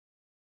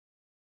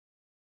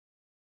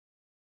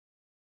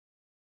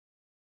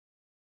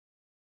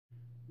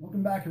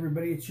Welcome back,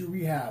 everybody. It's To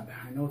URehab.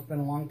 I know it's been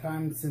a long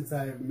time since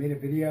I've made a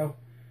video,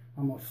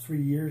 almost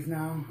 3 years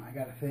now. I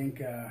got to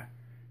thank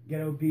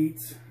Ghetto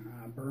Beats,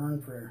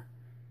 Burn, for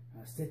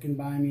sticking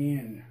by me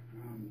and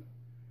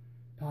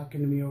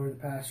talking to me over the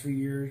past 3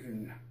 years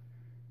and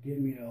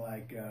getting me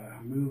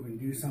to move and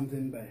do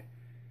something. But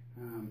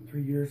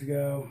 3 years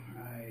ago,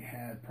 I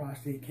had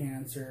prostate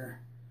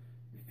cancer,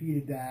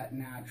 defeated that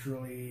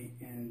naturally,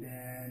 and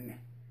then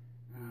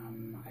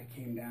I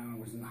came down,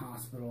 was in the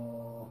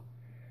hospital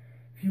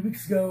a few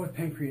weeks ago with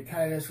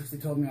pancreatitis, which they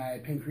told me I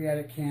had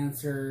pancreatic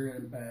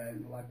cancer, but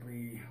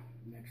luckily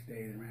the next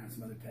day they ran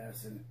some other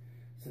tests and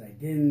said I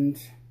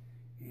didn't.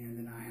 And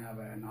then I have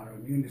an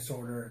autoimmune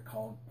disorder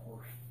called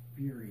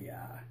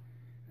porphyria.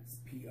 That's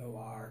P-O-R-P-H-R,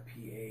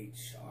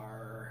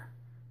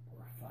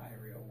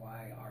 porphyria,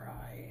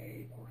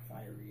 Y-R-I-A,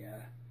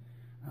 porphyria.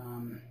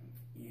 And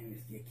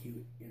it's the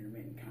acute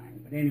intermittent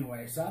kind. But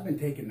anyway, so I've been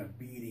taking a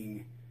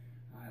beating.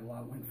 I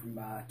went from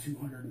about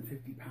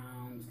 250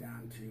 pounds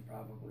down to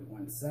probably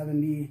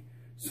 170,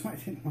 so I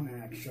didn't want to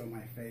actually show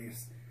my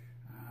face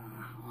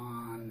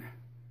on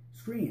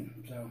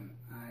screen. So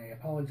I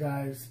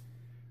apologize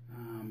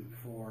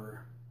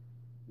for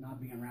not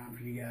being around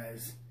for you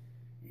guys,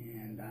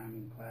 and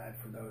I'm glad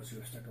for those who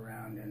have stuck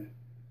around and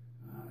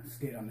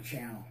stayed on the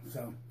channel.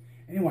 So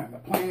anyway, my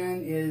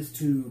plan is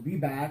to be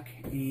back,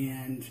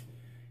 and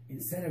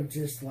instead of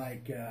just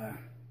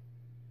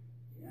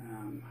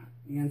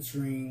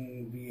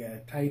answering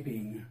via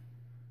typing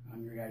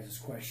your guys'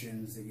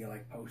 questions that you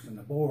post on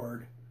the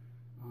board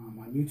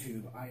on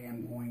YouTube, I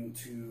am going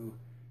to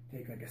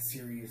take a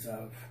series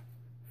of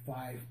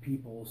 5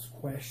 people's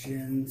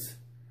questions,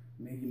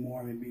 maybe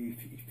more, maybe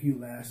a few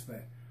less,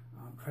 but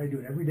try to do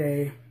it every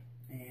day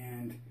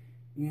and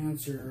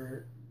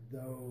answer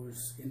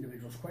those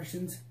individuals'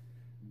 questions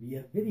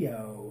via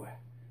video.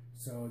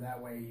 So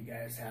that way you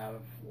guys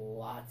have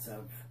lots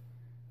of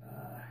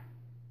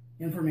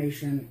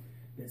information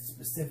that's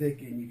specific,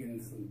 and you can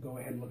go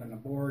ahead and look on the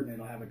board and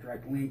it'll have a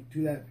direct link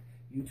to that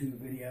YouTube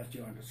video, so you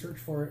don't have to search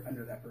for it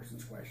under that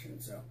person's question.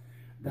 So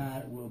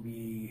that will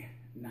be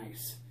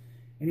nice.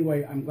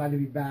 Anyway, I'm glad to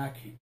be back,